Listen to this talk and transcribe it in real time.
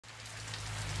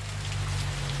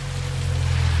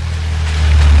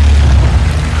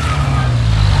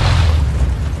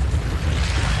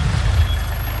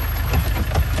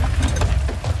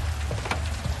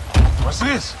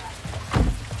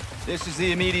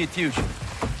the immediate future.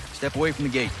 Step away from the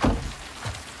gate.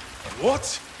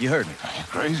 What? You heard me. You're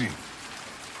crazy.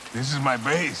 This is my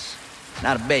base.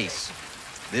 Not a base.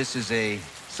 This is a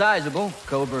sizable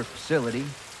covert facility,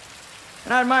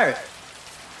 and I admire it.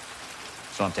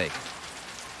 So I'm taking.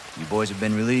 You boys have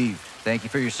been relieved. Thank you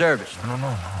for your service. No.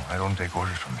 I don't take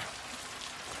orders from you.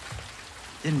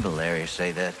 Didn't Valeria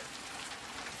say that?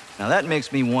 Now that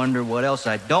makes me wonder what else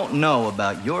I don't know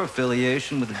about your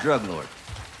affiliation with the drug lord.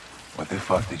 What the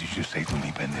fuck did you just say to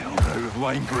me, pendejo? With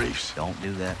line briefs. Don't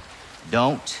do that.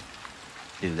 Don't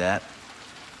do that.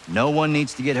 No one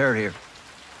needs to get hurt here.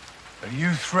 Are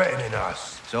you threatening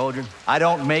us? Soldier, I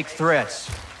don't make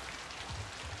threats.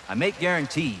 I make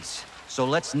guarantees. So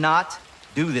let's not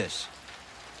do this.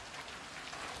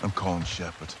 I'm calling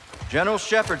Shepard. General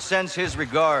Shepard sends his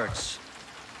regards.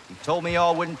 He told me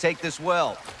y'all wouldn't take this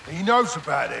well. He knows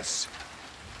about this.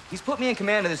 He's put me in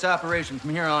command of this operation from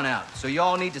here on out. So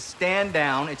y'all need to stand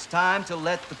down. It's time to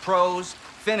let the pros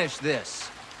finish this.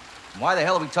 Why the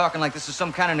hell are we talking like this is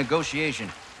some kind of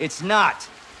negotiation? It's not.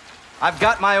 I've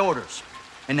got my orders.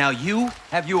 And now you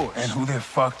have yours. And who the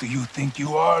fuck do you think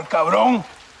you are, cabrón?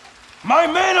 My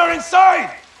men are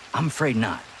inside! I'm afraid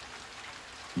not.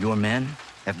 Your men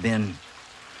have been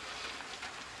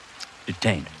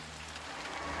detained.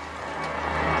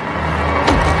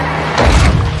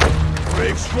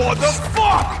 Riggs, what the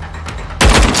fuck?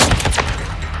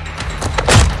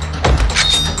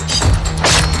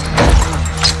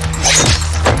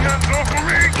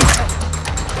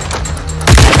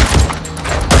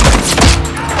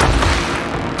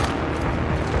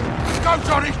 Go,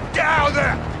 Johnny! Get out of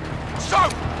there! So,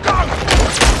 go!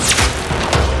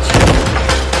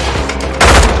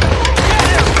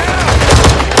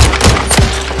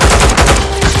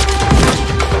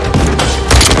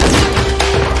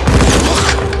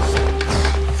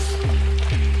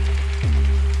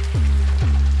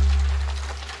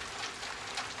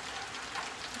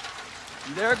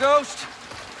 You there, Ghost?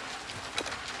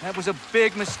 That was a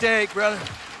big mistake, brother.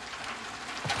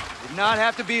 Did not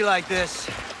have to be like this.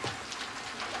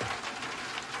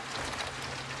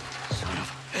 Son of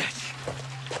a bitch.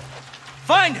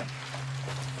 Find him!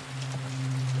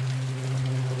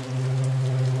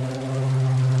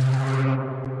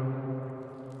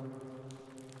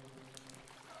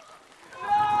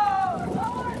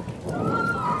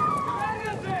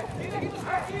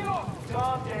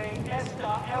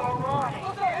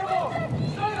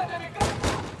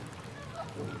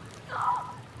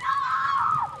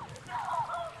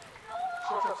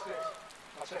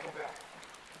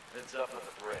 Heads up with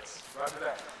the threats. Roger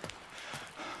that.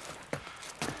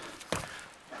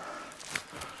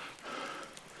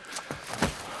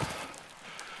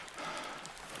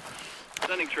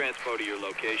 Sending transpo to your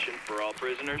location for all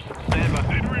prisoners. Stand by.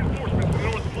 Need reinforcements to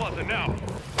North Plaza now.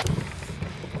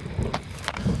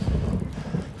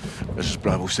 This is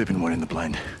Bravo 7-1 in the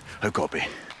blind. How copy?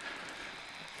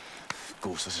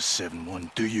 Ghost, this is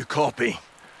 7-1. Do you copy?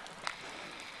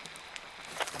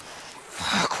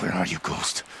 Fuck, where are you,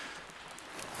 Ghost?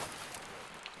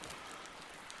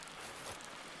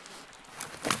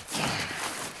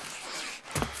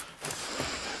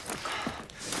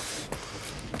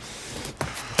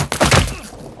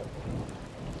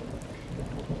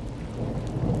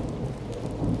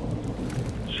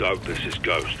 So, this is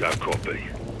Ghost. How copy?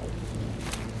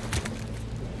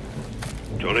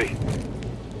 Johnny?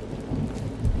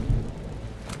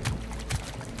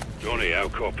 Johnny, how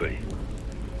copy?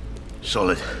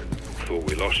 Solid. Thought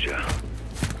we lost you.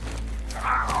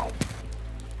 Ow!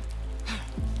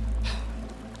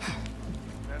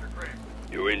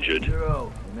 You injured?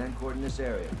 0. The men court in this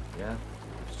area, yeah?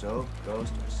 So,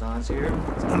 Ghost, Hassan's here.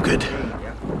 I'm good.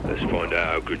 Yeah. Let's find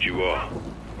out how good you are.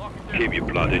 Keep your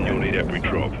blood in, you'll need every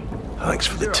drop. Thanks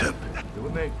for the tip. You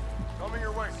with me? Coming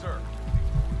your way, sir.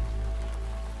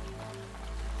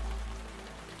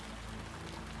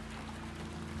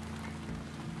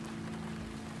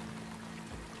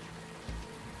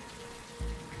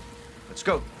 Let's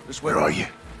go. This way. Where are you?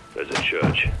 There's a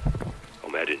church.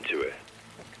 I'm heading to it.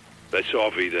 Let's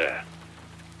RV there.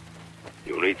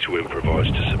 You'll need to improvise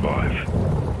to survive.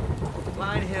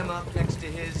 Line him up next to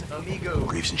his amigo.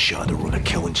 Graves and Shada are on a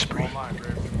killing spree.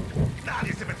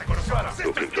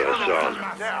 Looking for Hassan.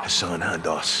 Hassan and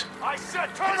us. I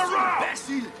said turn around!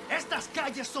 ¡Imbécil! ¡Estas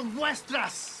calles son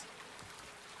nuestras!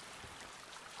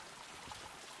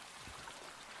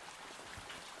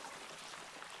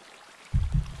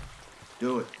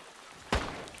 Do it.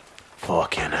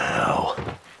 Fucking hell.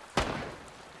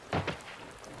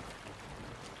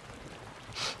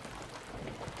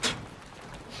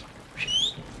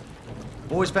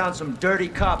 Boys found some dirty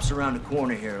cops around the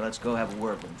corner here. Let's go have a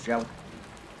word with them, shall we?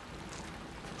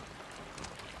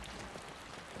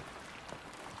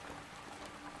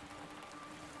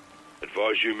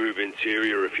 Advise you move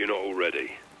interior if you're not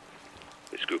already.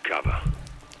 It's good cover.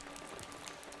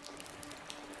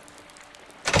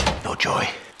 No joy.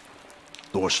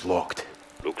 Door's locked.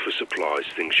 Look for supplies,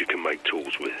 things you can make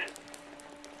tools with.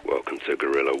 Welcome to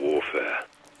guerrilla warfare.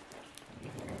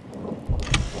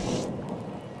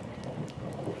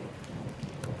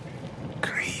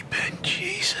 Creeping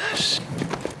Jesus.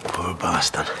 Poor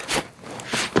bastard.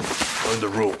 Found the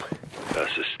rope.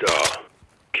 That's a start.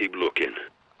 Keep looking.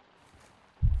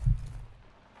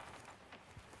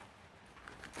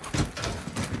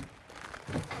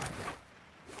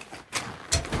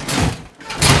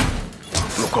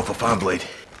 Broke off a fan blade.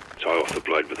 Tie off the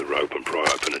blade with a rope and pry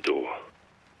open a door.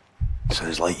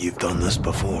 Sounds like you've done this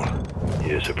before.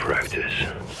 Years of practice.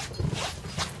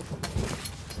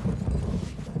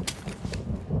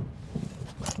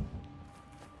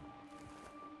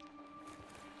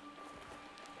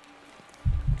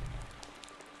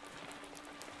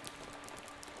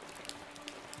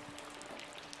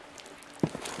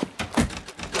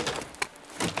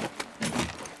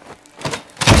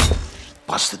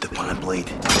 Busted the fan blade.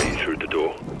 Are you through the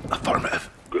door? Affirmative.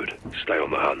 Good. Stay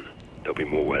on the hunt. There'll be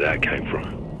more where that came from.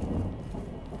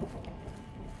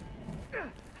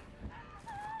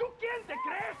 ¿Tú quién te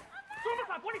crees? ¡Somos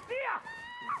la policía!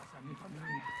 Esa es mi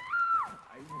familia.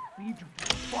 I will feed you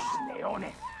to fucking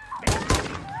leones.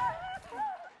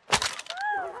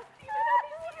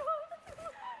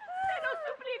 ¡Te lo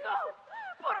suplico!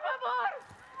 ¡Por favor!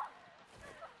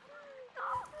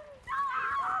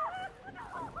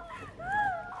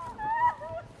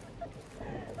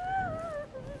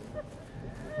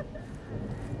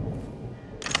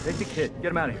 Take the kid.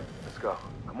 Get him out of here. Let's go.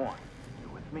 Come on.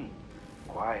 You're with me.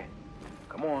 Quiet.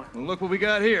 Come on. Well, look what we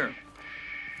got here.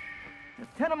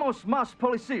 Tenemos más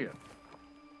policía.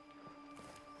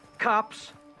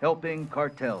 Cops helping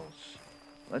cartels.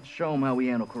 Let's show them how we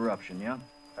handle corruption, yeah?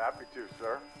 Happy to,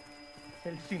 sir.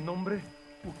 El sin nombre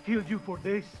will kill you for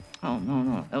this. Oh,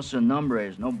 no. El sin nombre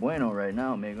is no bueno right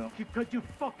now, amigo. You cut your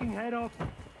fucking head off.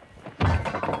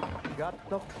 Shut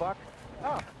the fuck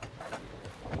up.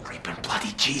 Creeping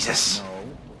bloody Jesus.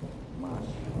 No. Mas.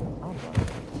 I'll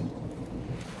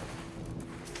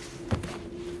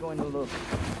going to look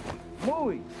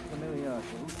muy familiar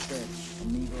to usted,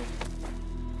 amigo.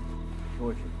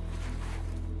 Torture.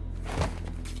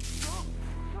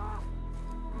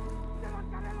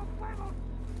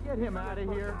 Get him out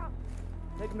of here.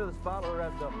 Take him to the spot or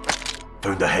rest up.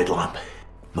 Found a headlamp.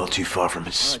 Not too far from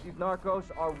his These narcos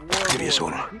are previous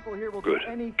owner. People here will do Good.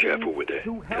 anything Careful with it.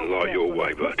 to help And light them. your So way,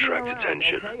 don't but push me attract around,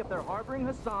 attention. okay? If they're harboring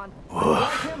Hassan,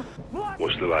 Woof. him, flush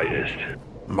What's the latest?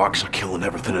 Marks are killing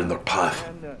everything in their path.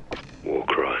 and, War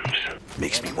crimes.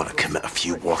 Makes me want to commit a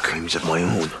few war crimes of my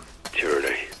own.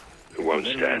 Tyranny. It won't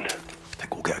stand.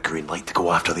 Think we'll get a green light to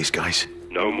go after these guys.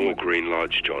 No more green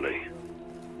lights, Johnny.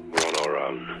 We're on our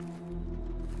own.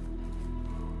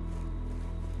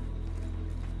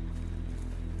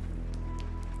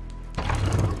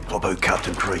 What about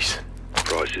Captain Price?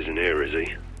 Price isn't here, is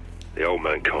he? The old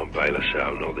man can't bail us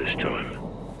out, not this time.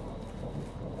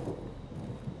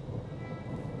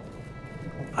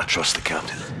 I trust the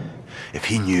captain. If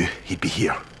he knew, he'd be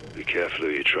here. Be careful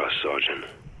who you trust, Sergeant.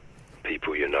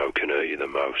 People you know can hurt you the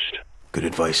most. Good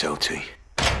advice, LT.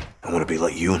 I want to be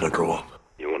like you when I grow up.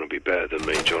 You want to be better than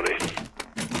me, Johnny?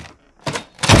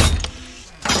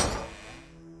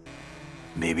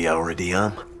 Maybe I already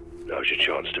am. Now's your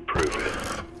chance to prove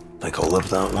it. Think I'll live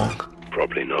that long?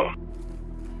 Probably not.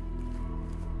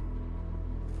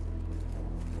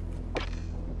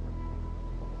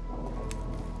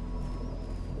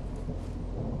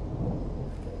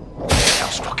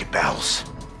 Hell's fucking bells.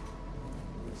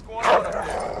 What's going on up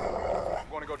here? I'm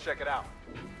going to go check it out.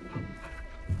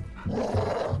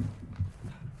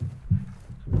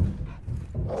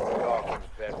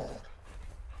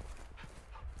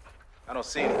 I don't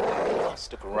see anything. I'll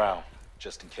stick around,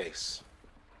 just in case.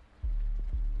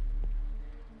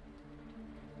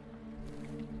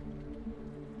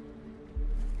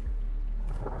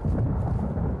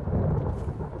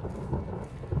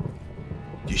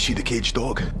 Do you see the caged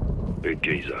dog? Big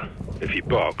geezer. If he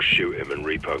barks, shoot him and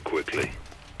repo quickly.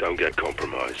 Don't get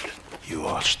compromised. You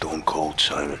are stone cold,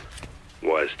 Simon.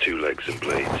 Wires 2 legs and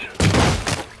bleeds.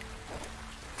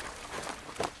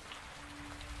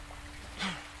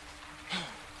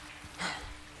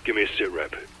 Give me a sit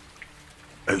rep.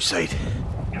 Outside.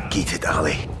 Gated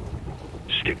alley.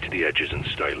 Stick to the edges and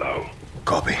stay low.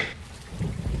 Copy.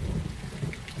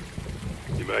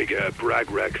 You may get a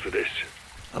brag rag for this.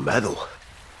 A medal.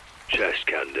 Chest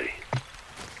candy.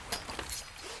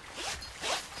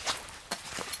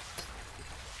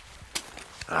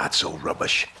 That's all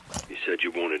rubbish. You said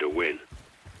you wanted a win.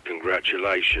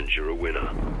 Congratulations, you're a winner.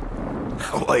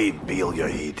 Why bail your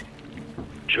head?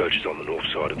 Church is on the north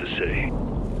side of the city.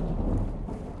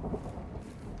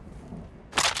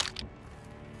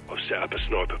 I've set up a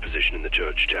sniper position in the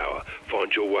church tower.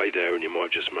 Find your way there and you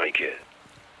might just make it.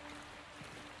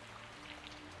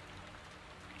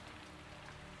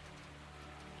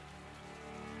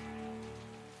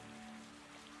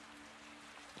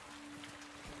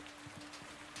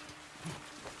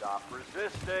 Stop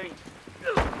resisting.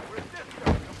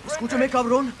 Escúchame,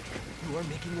 cabrón. You are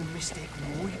making un mistake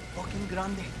muy fucking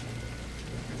grande.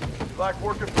 You like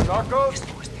working for narcos?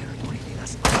 Esto es territorio de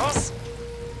las armas.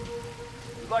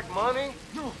 You like money?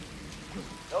 No.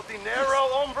 El dinero,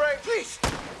 hombre? Please.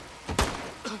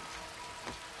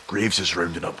 Graves is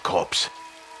rounding up cops.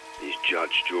 He's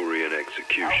judge, jury, and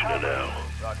executioner now.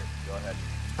 Roger, go ahead.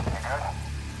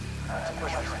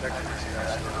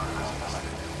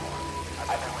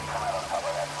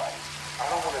 I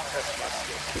don't want to test my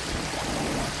skills.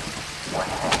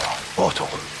 Bottle.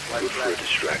 Good for a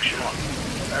distraction.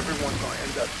 Everyone's gonna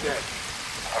end up dead.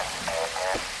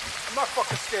 I'm not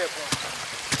fucking scared, bro.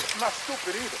 I'm not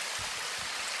stupid either.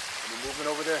 Any movement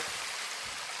over there?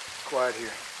 Quiet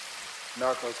here.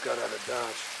 Narcos got out of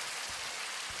Dodge.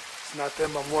 It's not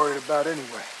them I'm worried about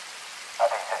anyway.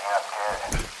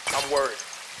 I'm worried.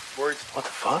 Worried. What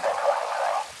the fuck?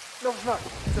 No, it's not.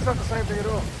 It's not the same thing at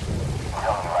all.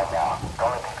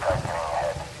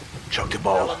 Chuck the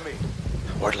ball. Telling me.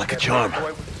 Word like a charm.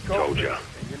 Told ya.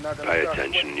 Pay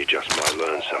attention, you just might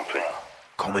learn something.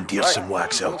 Commandeer some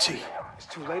wax, LT. It's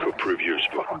too late. Could prove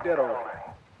useful. I'm dead already.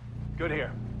 Good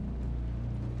here.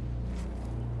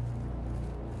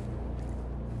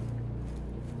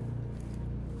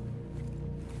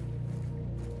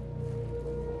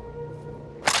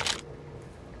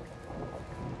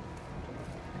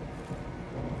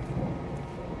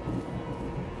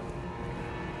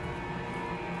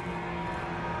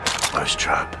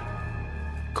 Mousetrap.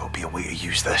 Gotta be a way to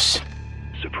use this.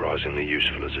 Surprisingly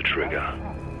useful as a trigger.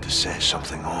 To set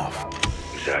something off.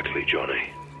 Exactly,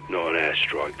 Johnny. Not an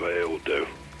airstrike, but it'll do.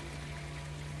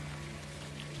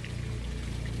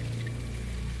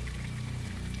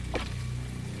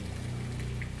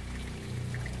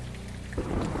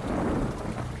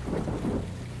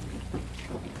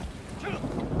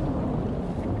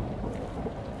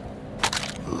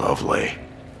 Lovely.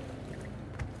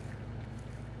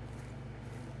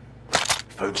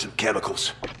 Found some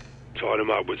chemicals. Tied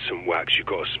them up with some wax, you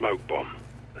got a smoke bomb.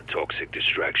 A toxic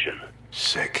distraction.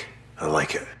 Sick. I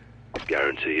like it.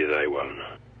 Guarantee you they won't.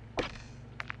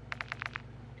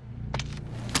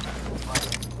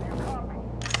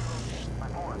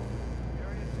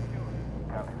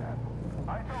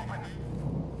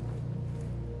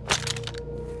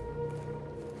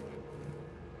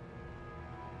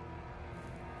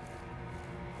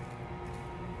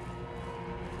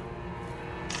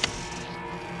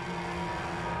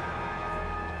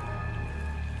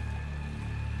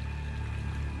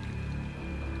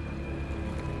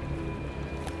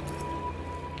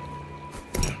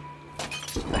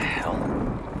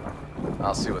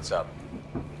 I'll see what's up.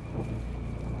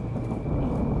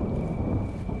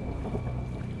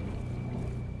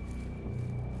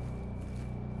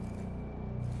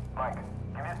 Mike,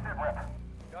 give me a sit rep.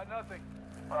 Got nothing.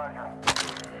 Roger.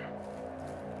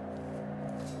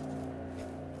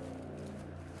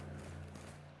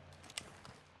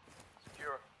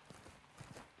 Secure.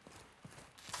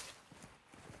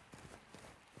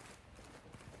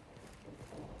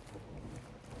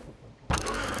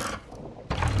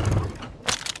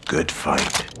 Good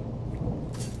fight.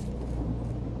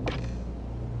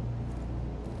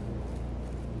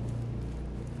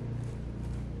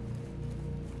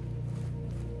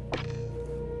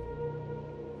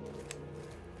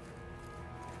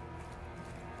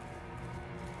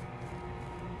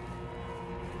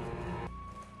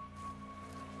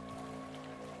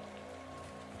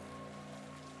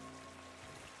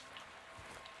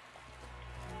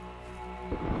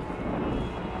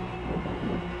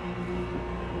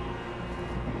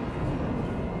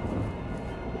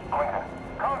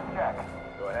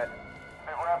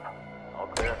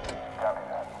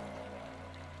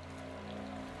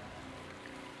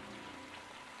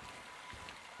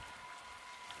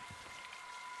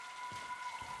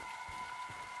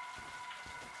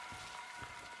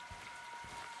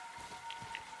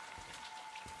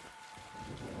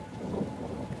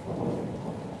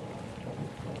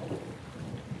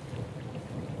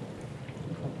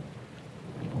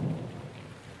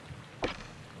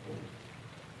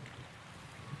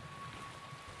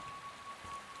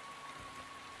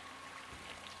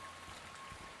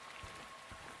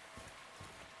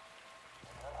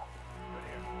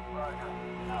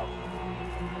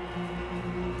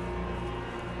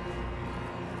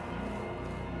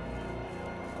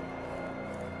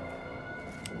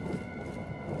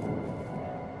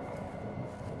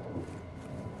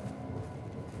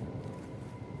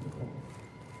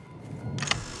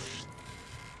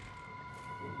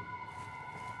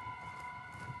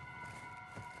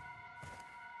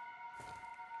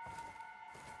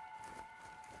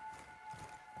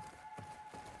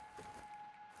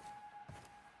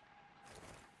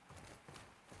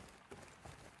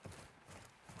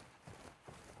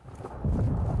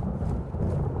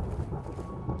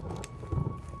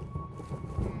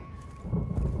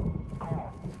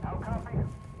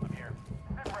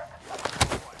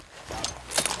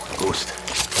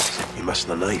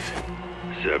 missing a knife?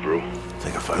 Several.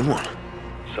 Think I found one.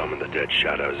 Some of the dead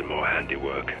shadows are my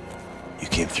handiwork. You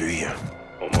came through here,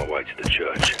 On my way to the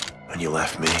church. and you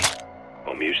left me.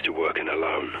 I'm used to working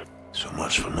alone. So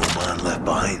much for no man left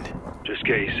behind. Just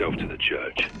get yourself to the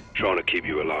church. Trying to keep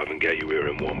you alive and get you here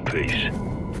in one piece.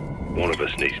 One of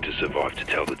us needs to survive to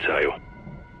tell the tale.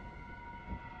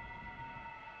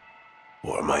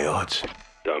 What are my odds?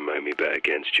 Don't make me bet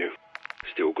against you.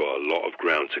 Still got a lot of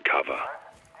ground to cover.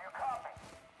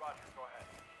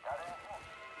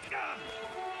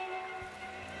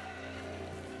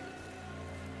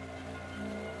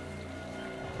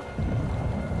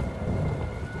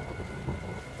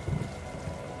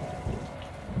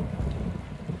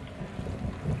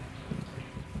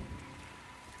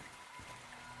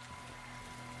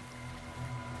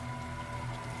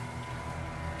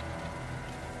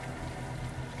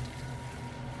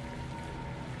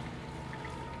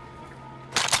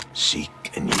 Seek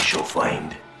and ye shall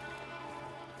find.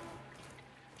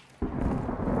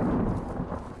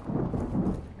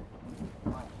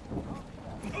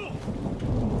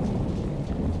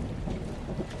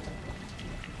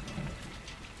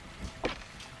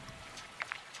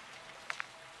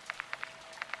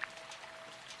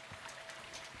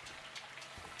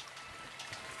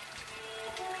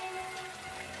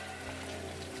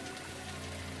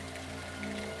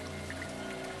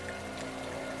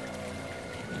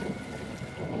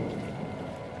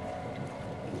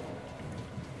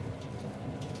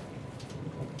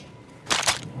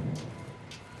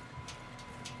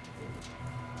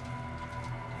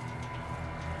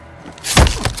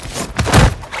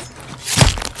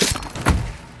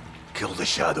 Killed the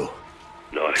shadow.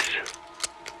 Nice.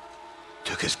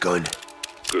 Took his gun.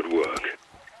 Good work.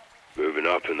 Moving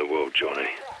up in the world, Johnny.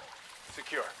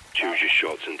 Secure. Choose your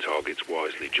shots and targets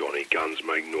wisely, Johnny. Guns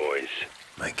make noise.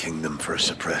 My kingdom for a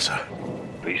suppressor.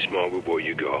 Be smart with what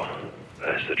you got.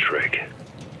 That's the trick.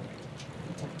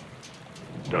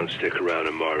 Don't stick around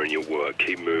admiring your work.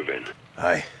 Keep moving.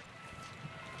 Aye.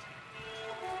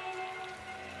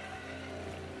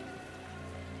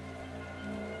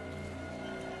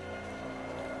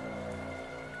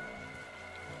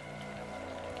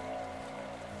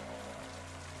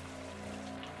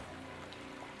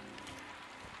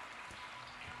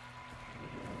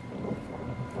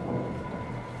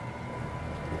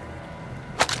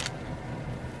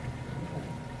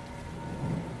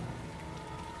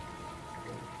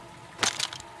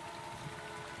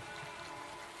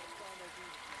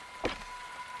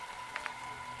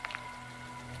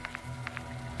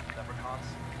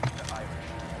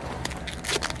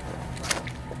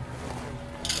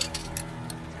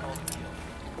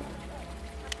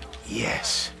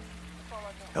 Yes.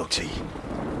 LT,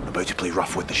 about to play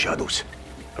rough with the shadows.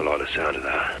 I like the sound of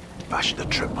that. Bashing the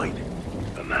trip mine.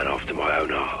 A man after my own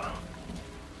heart.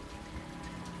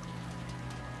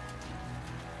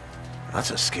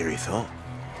 That's a scary thought.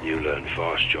 You learn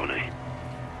fast, Johnny.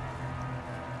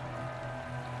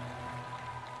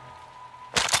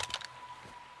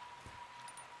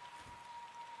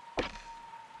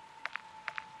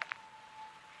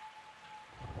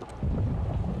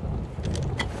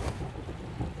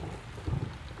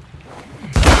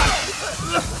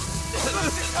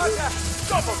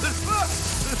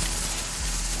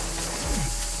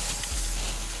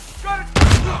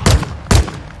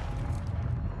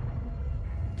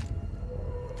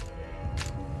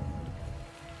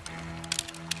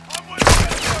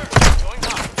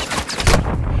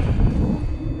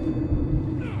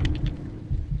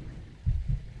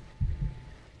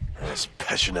 It's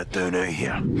pitching it down out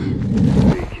here.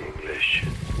 Speak English.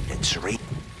 It's raining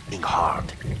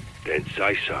hard. Then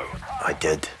say so. I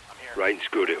did. Rain's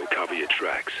good, it'll cover your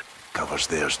tracks. Covers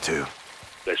theirs too.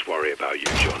 Let's worry about you,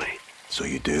 Johnny. So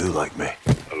you do like me?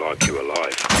 I like you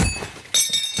alive.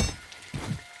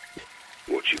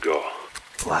 What you got?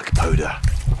 Black powder.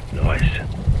 Nice.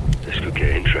 This could get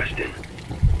interesting.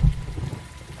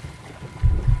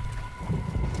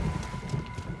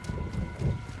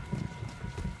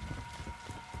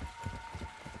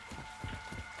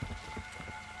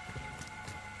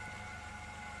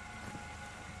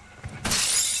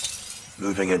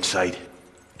 Moving inside.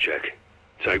 Check.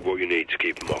 Take what you need to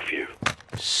keep them off you.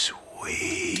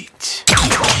 Sweet.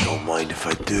 Don't mind if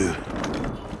I do.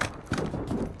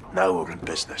 Now we're in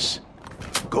business.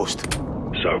 Ghost.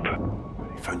 Soap.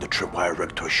 Found a tripwire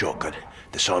rigged to a shotgun.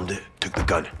 Disarmed it, took the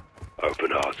gun.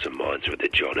 Open hearts and minds with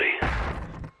it, Johnny.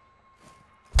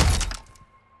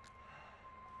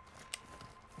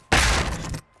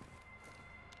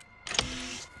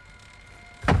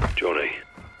 Johnny.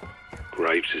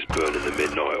 Graves is burning the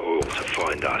midnight oil to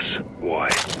find us. Why?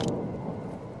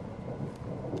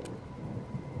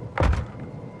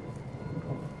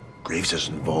 Graves is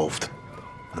involved.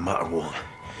 No matter what,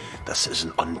 this is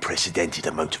an unprecedented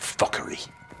amount of fuckery.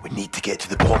 We need to get to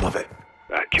the bottom of it.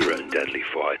 Accurate and deadly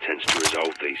fire tends to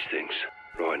resolve these things.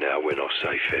 Right now, we're not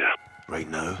safe here. Right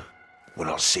now, we're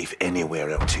not safe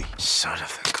anywhere, LT. Son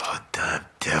of the goddamn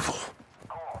devil.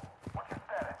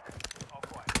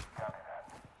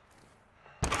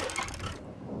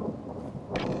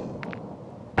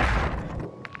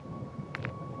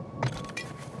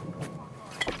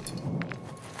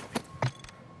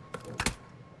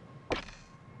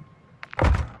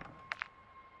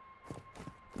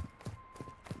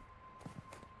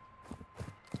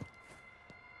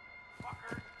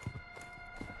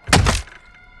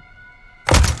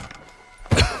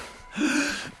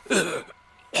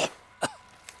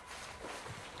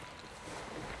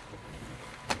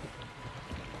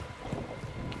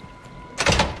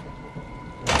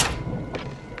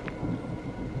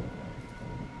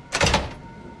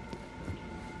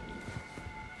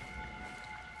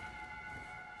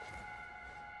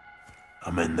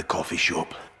 I'm in the coffee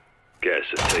shop. Get us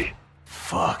a tea.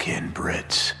 Fucking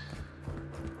Brits.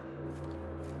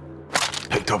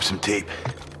 Picked up some tape.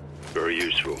 Very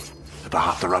useful. About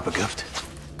half the wrap a gift.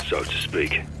 So to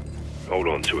speak. Hold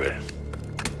on to it.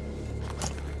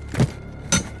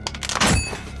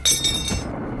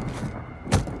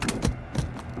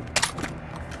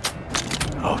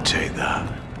 I'll take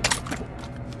that.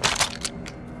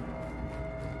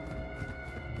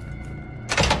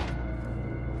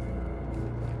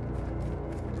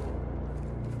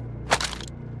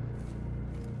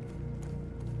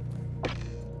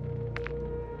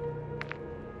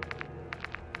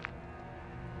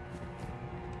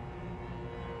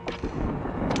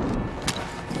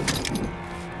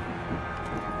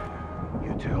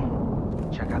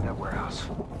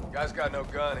 Guy's got no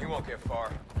gun, he won't get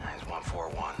far. He's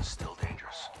 141, still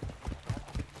dangerous.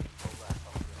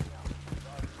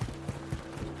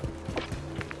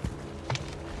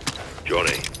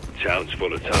 Johnny, town's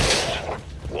full of tunnels.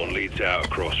 One leads out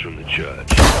across from the church.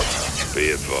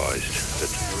 Be advised that...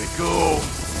 Here we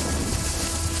go.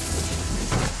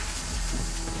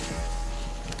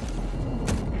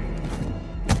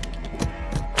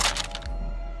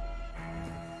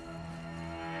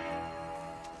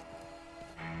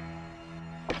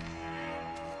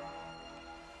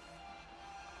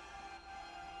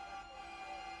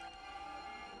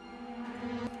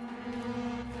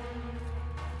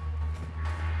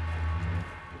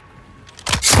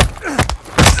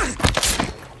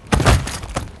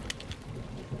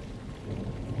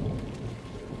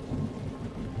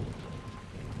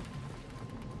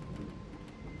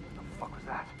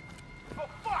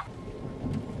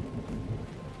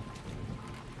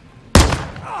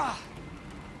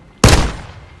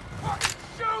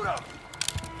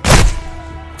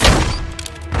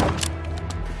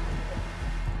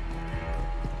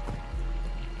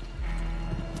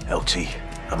 LT,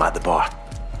 I'm at the bar.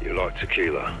 You like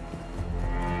tequila?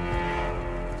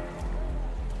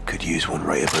 Could use one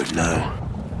right about now.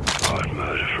 I'd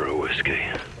murder for a whiskey.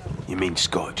 You mean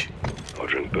scotch? I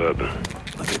drink bourbon.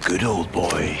 Like a good old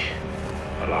boy.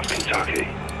 I love Kentucky.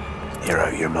 You're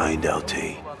out of your mind,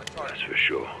 LT. That's for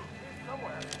sure.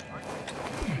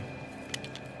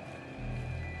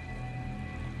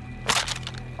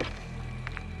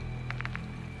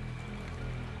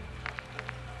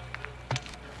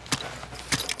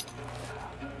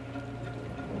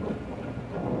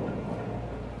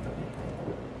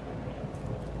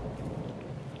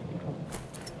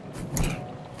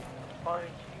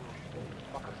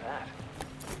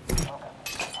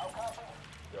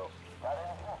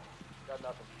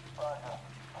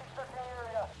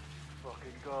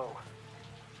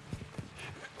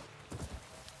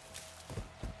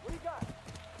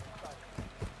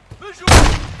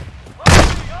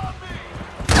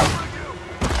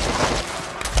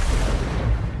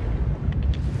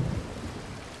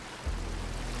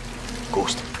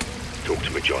 Ghost. Talk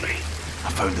to me, Johnny.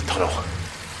 I found the tunnel.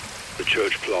 The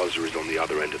church plaza is on the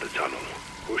other end of the tunnel.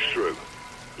 Push through.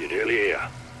 You're nearly here.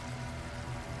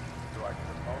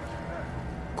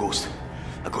 Ghost,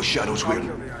 I got shadows wearing...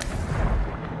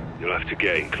 You'll have to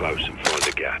get in close and find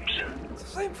the gaps. It's the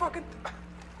same fucking...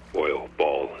 Oil,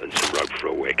 ball, and some rope for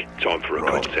a wick. Time for a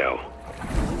Right. cocktail.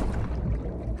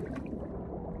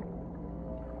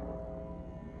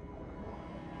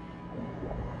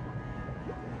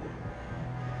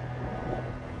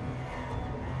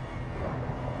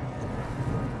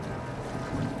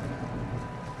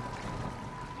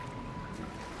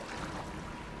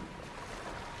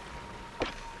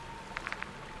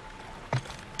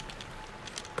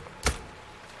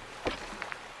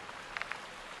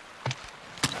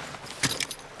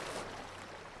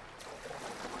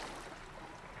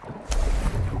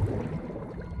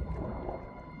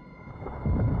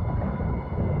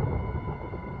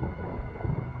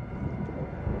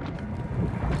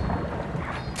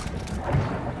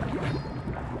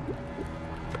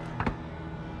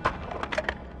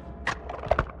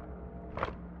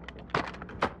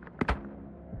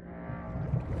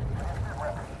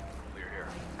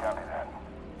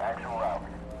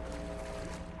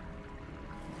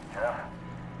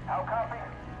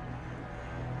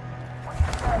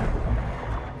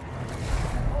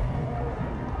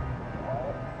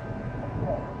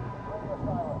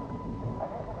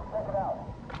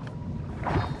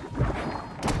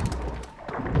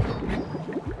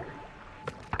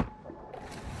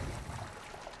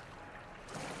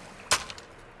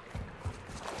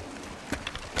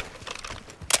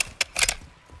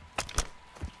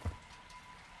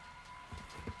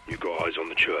 eyes on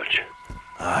the church.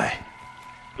 Aye.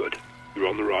 Good. You're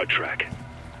on the right track.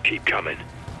 Keep coming.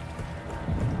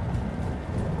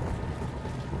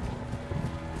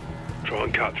 Try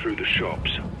and cut through the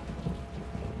shops.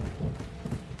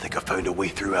 Think I found a way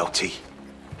through, LT.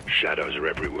 Shadows are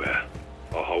everywhere.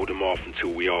 I'll hold them off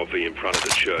until we RV in front of the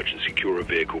church and secure a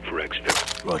vehicle for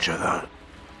exfil. Roger that.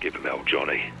 Give him hell,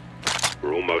 Johnny.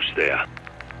 We're almost there.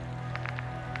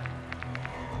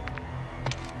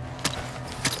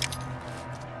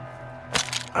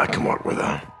 I can work with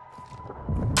that.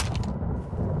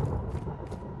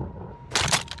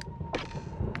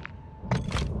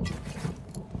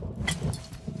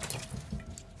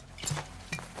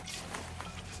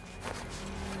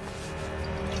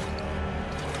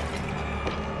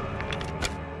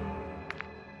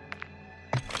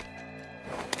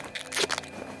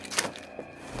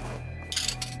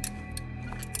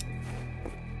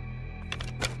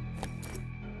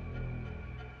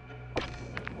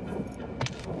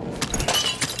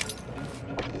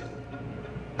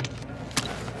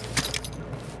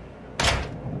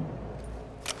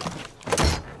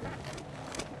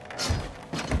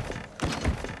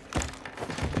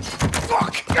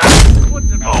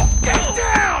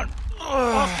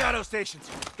 Stations.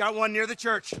 Got one near the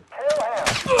church.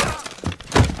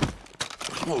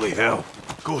 Holy hell.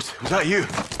 Ghost, was that you?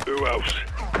 Who else?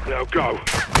 Now go.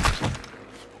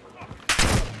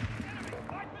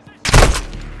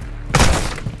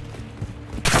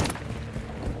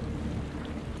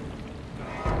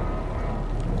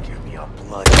 Give me a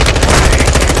blood.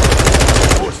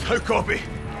 Ghost, how copy?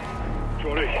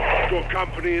 Johnny, got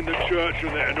company in the church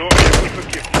and they're not here with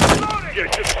forgiveness.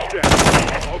 Get to the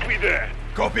steps. I'll be there.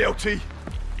 Copy, LT.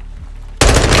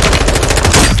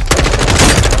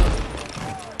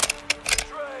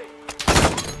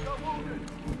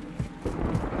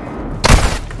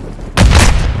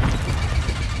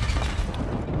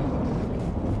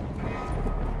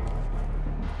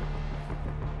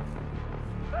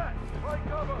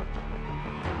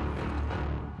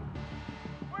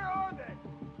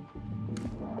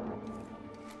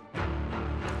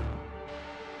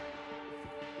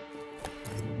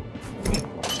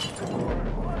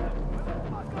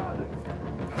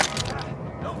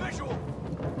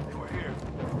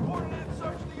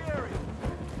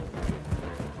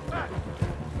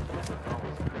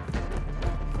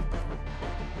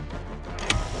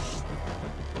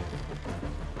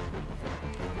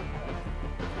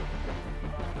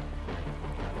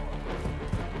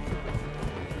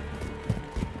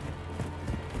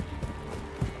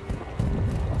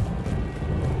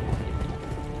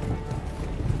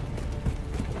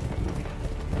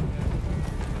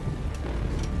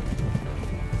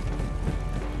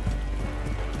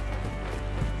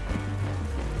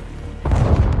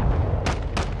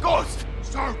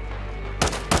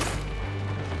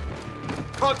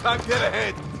 Contact, get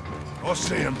ahead. I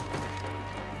see him.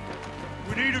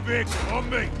 We need a vehicle, on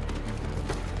me.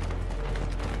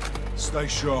 Stay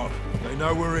sharp. They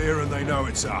know we're here and they know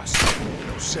it's us.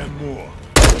 They'll send more.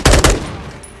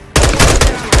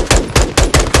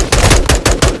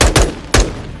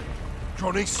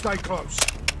 Johnny, stay close.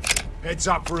 Heads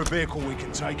up for a vehicle we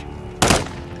can take.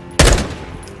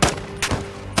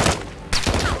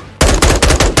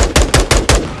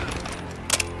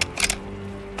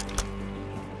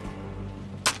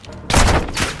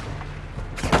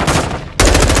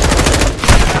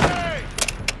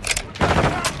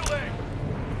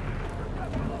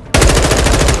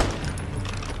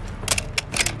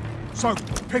 So,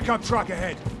 pickup truck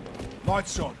ahead.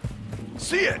 Lights on.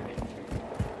 See it!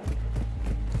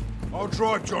 I'll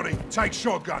drive, Johnny. Take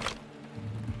shotgun.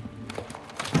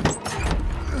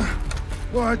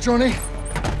 All right, Johnny.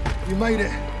 You made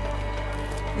it.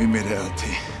 We made it, LT.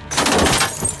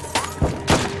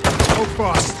 Hold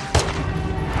fast.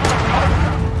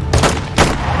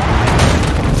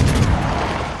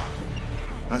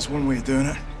 That's one way of doing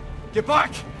it. Get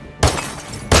back!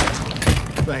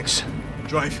 Thanks.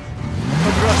 Drive.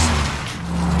 Over us.